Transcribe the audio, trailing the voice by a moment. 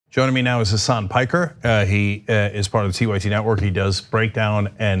Joining me now is Hasan Piker. He is part of the TYT network. He does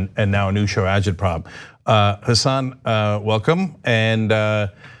Breakdown and now a new show, Agitprop. Hasan, welcome. And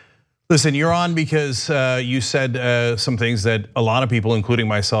listen, you're on because you said some things that a lot of people, including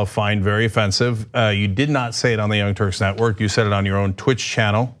myself, find very offensive. You did not say it on the Young Turks network. You said it on your own Twitch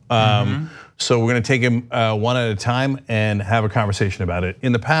channel. So we're going to take them one at a time and have a conversation about it.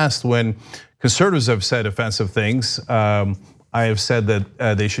 In the past, when conservatives have said offensive things, I have said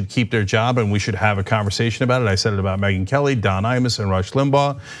that they should keep their job and we should have a conversation about it. I said it about Megyn Kelly, Don Imus, and Rush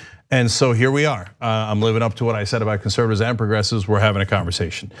Limbaugh. And so here we are. I'm living up to what I said about conservatives and progressives. We're having a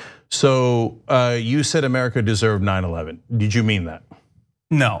conversation. So you said America deserved 9/11. Did you mean that?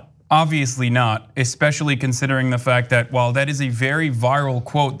 No, obviously not, especially considering the fact that while that is a very viral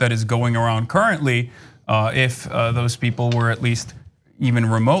quote that is going around currently, if those people were at least even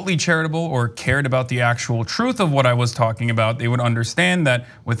remotely charitable or cared about the actual truth of what I was talking about, they would understand that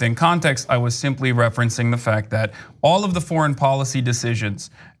within context, I was simply referencing the fact that all of the foreign policy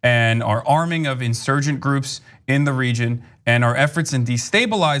decisions and our arming of insurgent groups in the region and our efforts in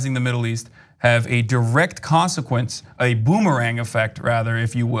destabilizing the Middle East have a direct consequence, a boomerang effect rather,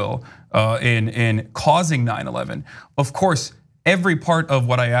 if you will, in causing 9/11. Of course, every part of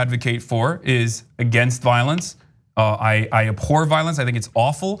what I advocate for is against violence. I abhor violence. I think it's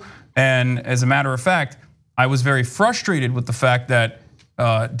awful. And as a matter of fact, I was very frustrated with the fact that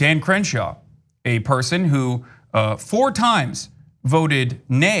Dan Crenshaw, a person who 4 times voted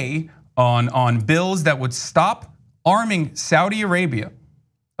nay on bills that would stop arming Saudi Arabia.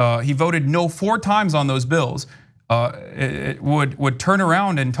 He voted no 4 times on those bills. Would turn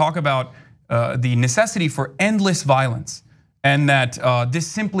around and talk about the necessity for endless violence, and that this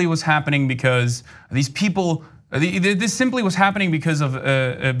simply was happening because these people. This simply was happening because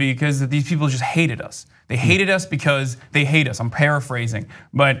these people just hated us. They hated us because they hate us. I'm paraphrasing,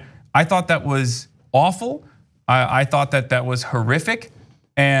 but I thought that was awful. I thought that was horrific,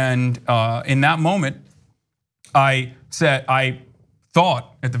 and in that moment, I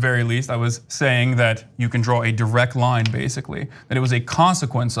thought at the very least I was saying that you can draw a direct line, basically, that it was a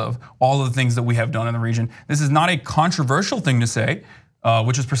consequence of all of the things that we have done in the region. This is not a controversial thing to say,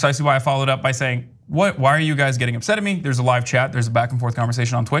 which is precisely why I followed up by saying, why are you guys getting upset at me? There's a live chat, there's a back and forth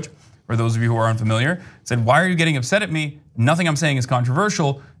conversation on Twitch. For those of you who are unfamiliar, said, why are you getting upset at me? Nothing I'm saying is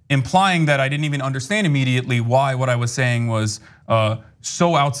controversial, implying that I didn't even understand immediately why what I was saying was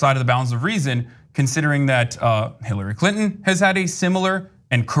so outside of the bounds of reason, considering that Hillary Clinton has had a similar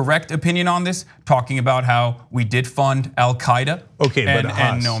and correct opinion on this, talking about how we did fund Al-Qaeda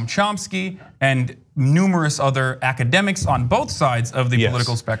and Noam Chomsky and numerous other academics on both sides of the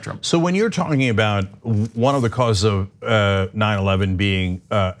political spectrum. So when you're talking about one of the causes of 9/11 being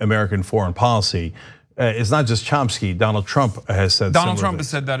American foreign policy, it's not just Chomsky. Donald Trump has said. Donald Trump has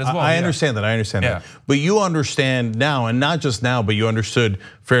said that as well. I understand that. I understand that. But you understand now, and not just now, but you understood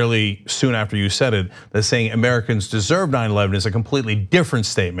fairly soon after you said it, that saying Americans deserve 9/11 is a completely different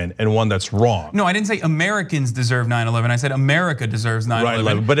statement and one that's wrong. No, I didn't say Americans deserve 9/11. I said America deserves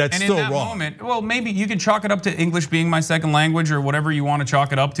 9/11. But that's still wrong. In that moment, well, maybe you could chalk it up to English being my second language or whatever you want to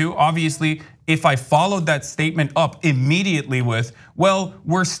chalk it up to. Obviously, if I followed that statement up immediately with, well,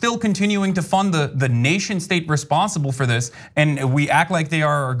 we're still continuing to fund the nation state responsible for this, and we act like they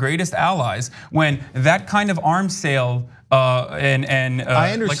are our greatest allies, when that kind of arms sale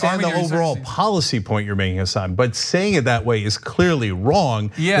I understand the overall policy point you're making, Hasan, but saying it that way is clearly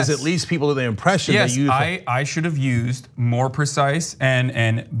wrong, because it leads people to the impression that you. I should have used more precise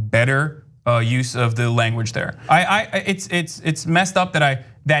and better use of the language there. It's messed up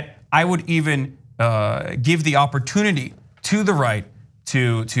that I would even give the opportunity to the right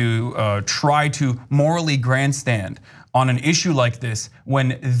to try to morally grandstand on an issue like this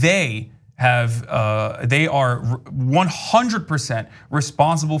when they are 100%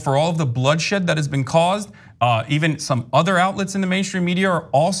 responsible for all of the bloodshed that has been caused. Even some other outlets in the mainstream media are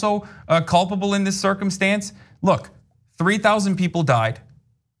also culpable in this circumstance. Look, 3,000 people died,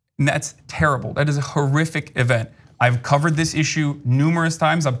 and that's terrible. That is a horrific event. I've covered this issue numerous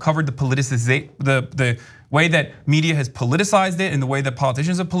times. I've covered the way that media has politicized it and the way that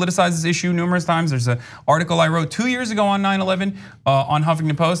politicians have politicized this issue numerous times. There's an article I wrote 2 years ago on 9/11 on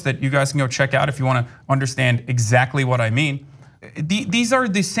Huffington Post that you guys can go check out if you want to understand exactly what I mean. These are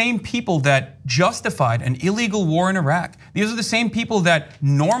the same people that justified an illegal war in Iraq. These are the same people that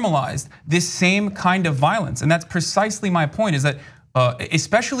normalized this same kind of violence. And that's precisely my point, is that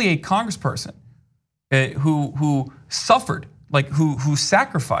especially a congressperson who suffered, like who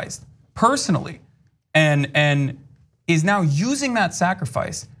sacrificed personally, and is now using that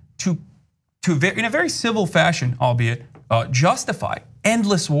sacrifice to in a very civil fashion, albeit, justify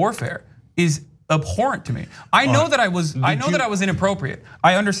endless warfare is abhorrent to me. I know that I was inappropriate.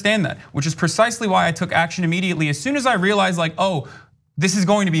 I understand that, which is precisely why I took action immediately as soon as I realized, like, oh, this is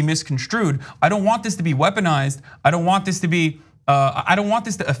going to be misconstrued. I don't want this to be weaponized. I don't want this to be. I don't want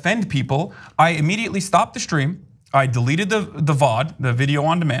this to offend people. I immediately stopped the stream. I deleted the VOD, the video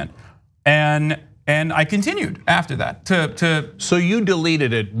on demand, and I continued after that to. So you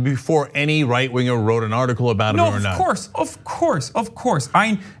deleted it before any right winger wrote an article about it or not? No, of course.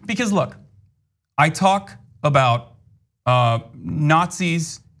 Because look, I talk about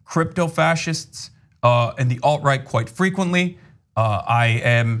Nazis, crypto fascists, and the alt-right quite frequently. I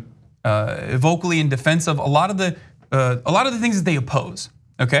am vocally in defense of a lot of the things that they oppose.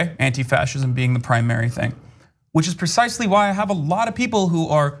 Okay, anti-fascism being the primary thing, which is precisely why I have a lot of people who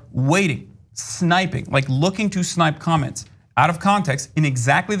are waiting, sniping, like looking to snipe comments out of context in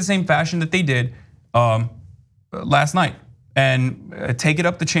exactly the same fashion that they did last night, and take it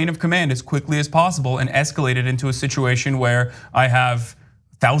up the chain of command as quickly as possible and escalate it into a situation where I have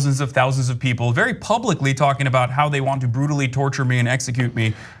thousands of people very publicly talking about how they want to brutally torture me and execute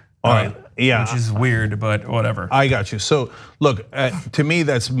me. All right, yeah, which is weird, but whatever. I got you. So look, to me,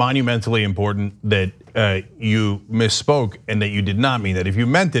 that's monumentally important that you misspoke and that you did not mean that. If you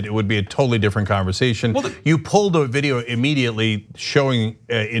meant it, it would be a totally different conversation. Well, you pulled a video immediately showing,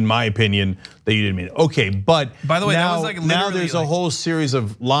 in my opinion, that you didn't mean it. Okay, but by the way, now, that was like now there's a whole series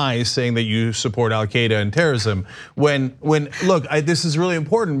of lies saying that you support Al Qaeda and terrorism. When look, this is really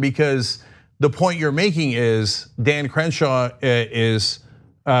important because the point you're making is Dan Crenshaw is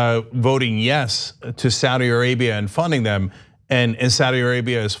voting yes to Saudi Arabia and funding them, and Saudi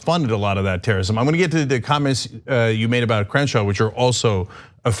Arabia has funded a lot of that terrorism. I'm going to get to the comments you made about Crenshaw, which are also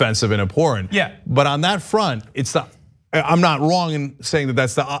offensive and abhorrent. Yeah. But on that front, I'm not wrong in saying that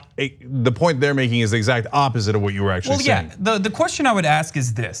that's the point they're making is the exact opposite of what you were actually saying. Yeah, the question I would ask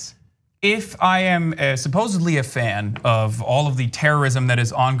is this. If I am supposedly a fan of all of the terrorism that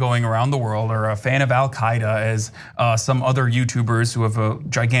is ongoing around the world, or a fan of Al Qaeda, as some other YouTubers who have a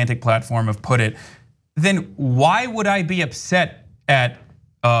gigantic platform have put it, then why would I be upset at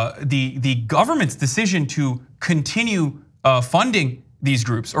the government's decision to continue funding these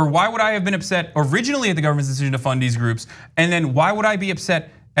groups? Or why would I have been upset originally at the government's decision to fund these groups? And then why would I be upset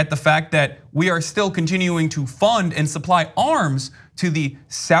at the fact that we are still continuing to fund and supply arms to the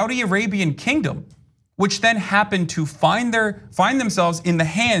Saudi Arabian kingdom, which then happen to find themselves in the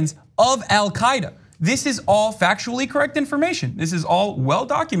hands of Al Qaeda? This is all factually correct information. This is all well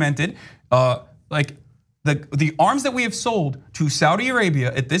documented. Like the arms that we have sold to Saudi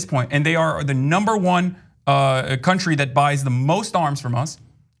Arabia at this point, and they are the #1 country that buys the most arms from us,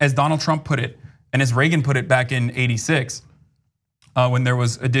 as Donald Trump put it, and as Reagan put it back in '86. When there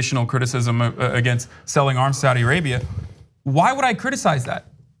was additional criticism against selling arms to Saudi Arabia. Why would I criticize that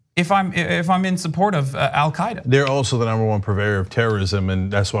if I'm in support of Al Qaeda? They're also the #1 purveyor of terrorism, and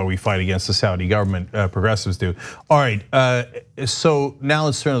that's why we fight against the Saudi government. Progressives do. All right. So now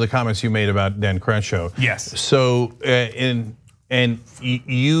let's turn to the comments you made about Dan Crenshaw. Yes. So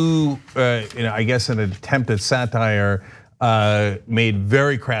you I guess in an attempt at satire, made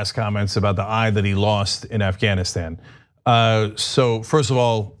very crass comments about the eye that he lost in Afghanistan. So first of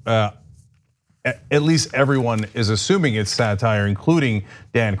all, at least everyone is assuming it's satire, including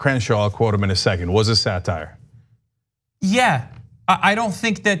Dan Crenshaw. I'll quote him in a second. Was it satire? Yeah, I don't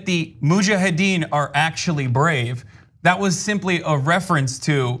think that the Mujahideen are actually brave. That was simply a reference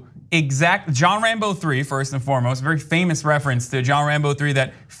to John Rambo 3, first and foremost, very famous reference to John Rambo 3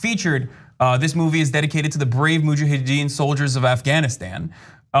 that featured, this movie is dedicated to the brave Mujahideen soldiers of Afghanistan.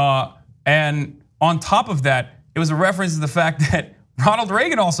 And on top of that, it was a reference to the fact that Ronald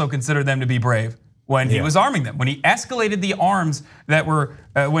Reagan also considered them to be brave when he was arming them, when he escalated the arms that were,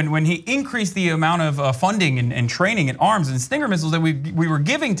 when he increased the amount of funding and training and arms and Stinger missiles that we were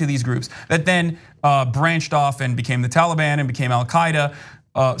giving to these groups that then branched off and became the Taliban and became Al Qaeda.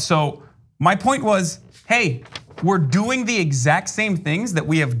 So my point was, hey, we're doing the exact same things that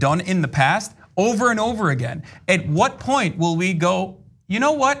we have done in the past over and over again. At what point will we go, you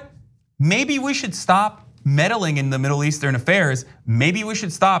know what? Maybe we should stop meddling in the Middle Eastern affairs. Maybe we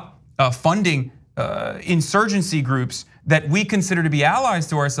should stop funding insurgency groups that we consider to be allies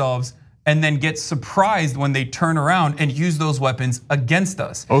to ourselves, and then get surprised when they turn around and use those weapons against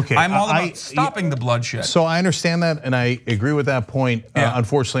us. Okay, I'm all about stopping the bloodshed. So I understand that, and I agree with that point. Yeah.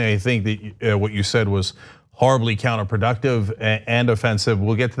 Unfortunately, I think that what you said was horribly counterproductive and offensive.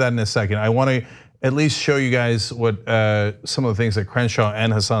 We'll get to that in a second. I want to at least show you guys what some of the things that Crenshaw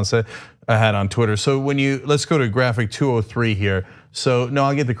and Hasan said had on Twitter. So when let's go to graphic 203 here. So no,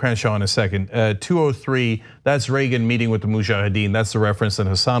 I'll get to Crenshaw in a second. 203, that's Reagan meeting with the Mujahideen. That's the reference that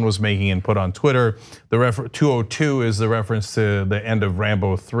Hasan was making and put on Twitter. The 202 is the reference to the end of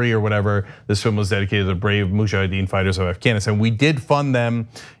Rambo 3 or whatever. This film was dedicated to the brave Mujahideen fighters of Afghanistan. We did fund them.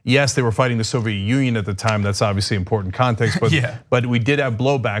 Yes, they were fighting the Soviet Union at the time. That's obviously important context, but, but we did have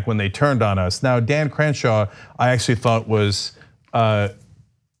blowback when they turned on us. Now, Dan Crenshaw, I actually thought was,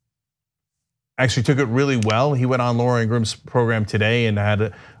 actually took it really well. He went on Laura Ingram's program today and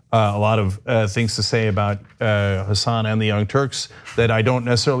had a lot of things to say about Hasan and the Young Turks that I don't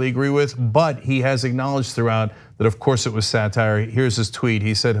necessarily agree with, but he has acknowledged throughout that of course it was satire. Here's his tweet.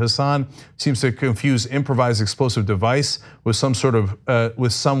 He said, Hasan seems to confuse improvised explosive device with some sort of,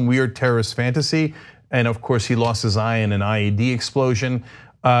 with some weird terrorist fantasy. And of course he lost his eye in an IED explosion.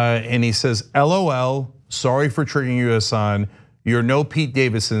 And he says, LOL, sorry for triggering you, Hasan. You're no Pete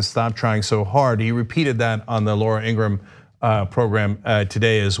Davidson, stop trying so hard. He repeated that on the Laura Ingraham program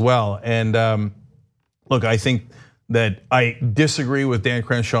today as well. And look, I think that I disagree with Dan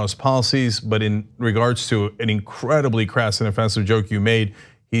Crenshaw's policies, but in regards to an incredibly crass and offensive joke you made,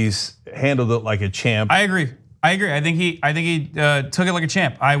 he's handled it like a champ. I agree. I think he took it like a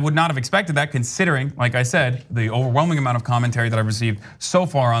champ. I would not have expected that, considering, like I said, the overwhelming amount of commentary that I've received so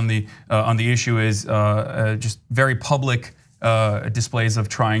far on the issue is just very public displays of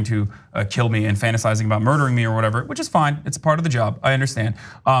trying to kill me and fantasizing about murdering me or whatever, which is fine. It's a part of the job. I understand.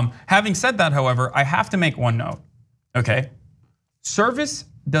 Having said that, however, I have to make one note. Okay, service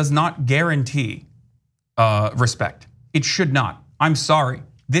does not guarantee respect. It should not. I'm sorry.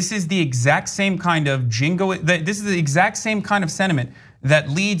 This is the exact same kind of jingo. This is the exact same kind of sentiment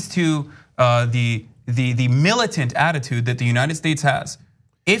that leads to the militant attitude that the United States has.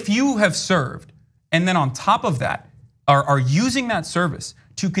 If you have served, and then on top of that, are using that service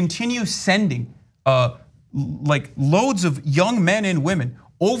to continue sending like loads of young men and women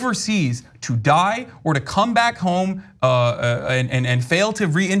overseas to die or to come back home and fail to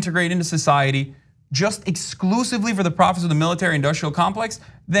reintegrate into society just exclusively for the profits of the military-industrial complex,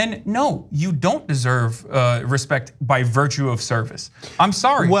 then no, you don't deserve respect by virtue of service. I'm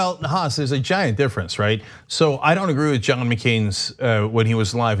sorry. Well, Haas, there's a giant difference, right? So I don't agree with John McCain's, when he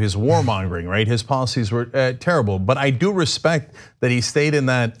was alive, his warmongering, right? His policies were terrible, but I do respect that he stayed in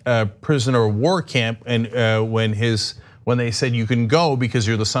that prisoner of war camp and when they said you can go because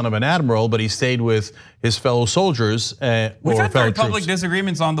you're the son of an admiral, but he stayed with his fellow soldiers. We've had very public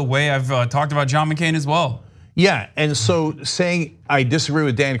disagreements on the way. I've talked about John McCain as well. Yeah, and so saying I disagree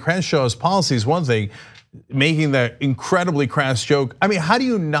with Dan Crenshaw's policy is one thing, making that incredibly crass joke. I mean, how do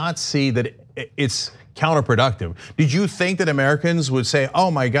you not see that it's counterproductive? Did you think that Americans would say,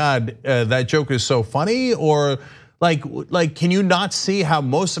 oh my God, that joke is so funny? Or like, can you not see how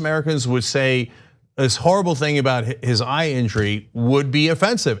most Americans would say, this horrible thing about his eye injury would be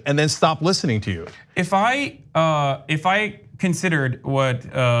offensive, and then stop listening to you? If I considered what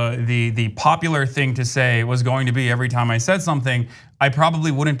the popular thing to say was going to be every time I said something, I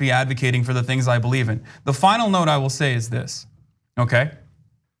probably wouldn't be advocating for the things I believe in. The final note I will say is this, okay?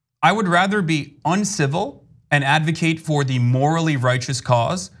 I would rather be uncivil and advocate for the morally righteous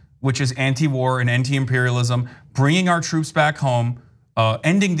cause, which is anti-war and anti-imperialism, bringing our troops back home,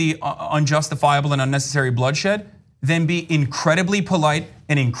 ending the unjustifiable and unnecessary bloodshed, then be incredibly polite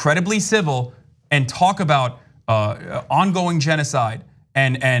and incredibly civil and talk about ongoing genocide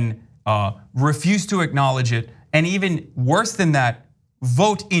and refuse to acknowledge it, and even worse than that,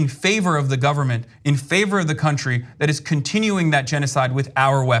 vote in favor of the government, in favor of the country that is continuing that genocide with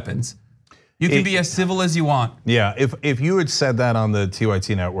our weapons. You can be as civil as you want. Yeah, if you had said that on the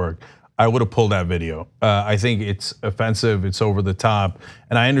TYT network, I would have pulled that video. I think it's offensive, it's over the top,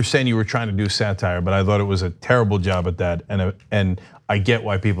 and I understand you were trying to do satire, but I thought it was a terrible job at that, and I get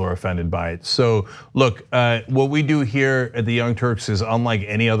why people are offended by it. So look, what we do here at the Young Turks is unlike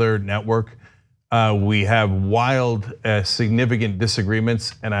any other network. We have wild, significant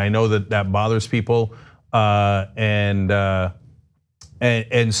disagreements, and I know that bothers people, and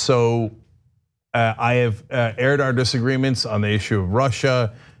so I have aired our disagreements on the issue of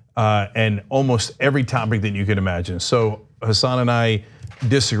Russia. And almost every topic that you can imagine. So Hasan and I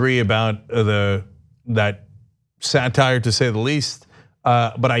disagree about that satire, to say the least.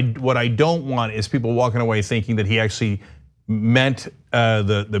 But what I don't want is people walking away thinking that he actually meant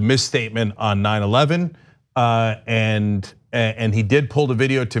the misstatement on 9/11. And he did pull the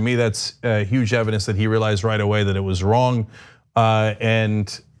video. To me, that's huge evidence that he realized right away that it was wrong.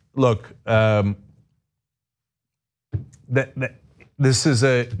 And look, this is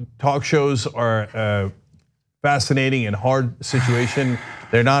talk shows are a fascinating and hard situation.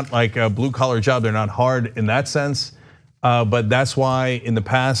 They're not like a blue collar job. They're not hard in that sense. But that's why in the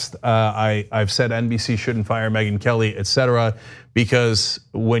past I've said NBC shouldn't fire Megyn Kelly, etc. Because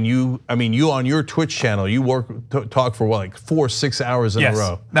when you on your Twitch channel, you talk for what, like 4-6 hours in a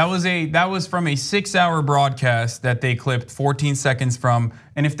row. That was from a 6-hour broadcast that they clipped 14 seconds from,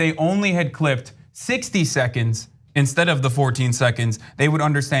 and if they only had clipped 60 seconds instead of the 14 seconds, they would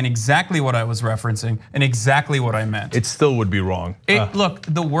understand exactly what I was referencing and exactly what I meant. It still would be wrong. Look,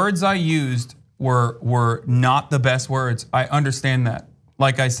 the words I used were not the best words. I understand that.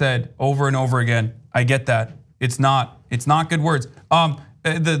 Like I said over and over again, I get that. It's not good words.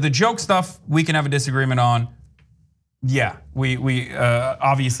 The joke stuff we can have a disagreement on. Yeah, we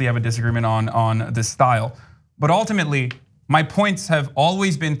obviously have a disagreement on the style. But ultimately, my points have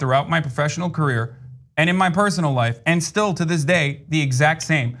always been throughout my professional career and in my personal life, and still to this day, the exact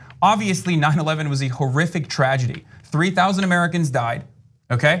same. Obviously, 9/11 was a horrific tragedy. 3,000 Americans died,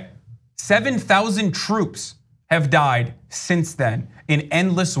 okay? 7,000 troops have died since then in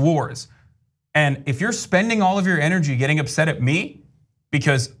endless wars. And if you're spending all of your energy getting upset at me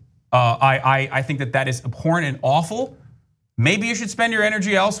because I think that is abhorrent and awful, maybe you should spend your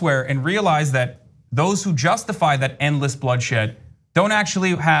energy elsewhere and realize that those who justify that endless bloodshed don't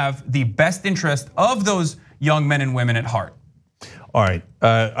actually have the best interest of those young men and women at heart. All right,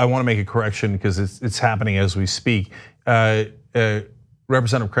 I want to make a correction because it's happening as we speak.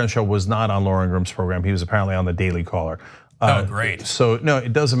 Representative Crenshaw was not on Laura Ingram's program. He was apparently on the Daily Caller. Oh, great. So no,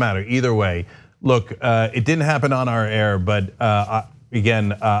 it doesn't matter either way. Look, it didn't happen on our air, but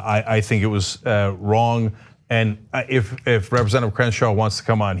again, I think it was wrong. And if Representative Crenshaw wants to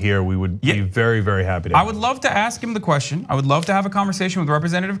come on here, we would be very, very happy to. I would love to ask him the question. I would love to have a conversation with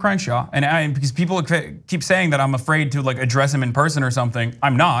Representative Crenshaw. And because people keep saying that I'm afraid to like address him in person or something,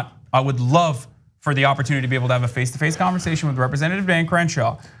 I'm not. I would love for the opportunity to be able to have a face-to-face conversation with Representative Dan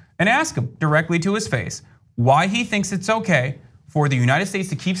Crenshaw and ask him directly to his face why he thinks it's okay for the United States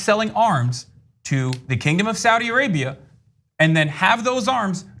to keep selling arms to the Kingdom of Saudi Arabia and then have those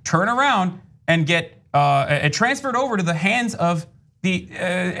arms turn around and get transferred over to the hands of the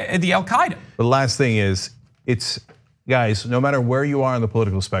Al-Qaeda. The last thing is, guys, no matter where you are on the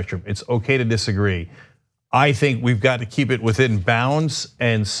political spectrum, it's okay to disagree. I think we've got to keep it within bounds,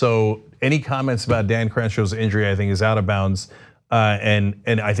 and so any comments about Dan Crenshaw's injury, I think, is out of bounds. And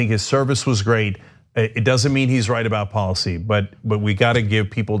I think his service was great. It doesn't mean he's right about policy, but we got to give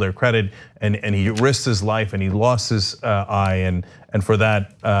people their credit. And he risked his life and he lost his eye, and for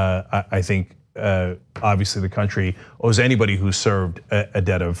that, I think obviously the country owes anybody who served a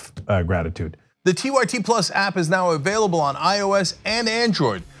debt of gratitude. The TYT Plus app is now available on iOS and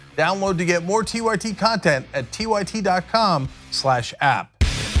Android. Download to get more TYT content at tyt.com/app.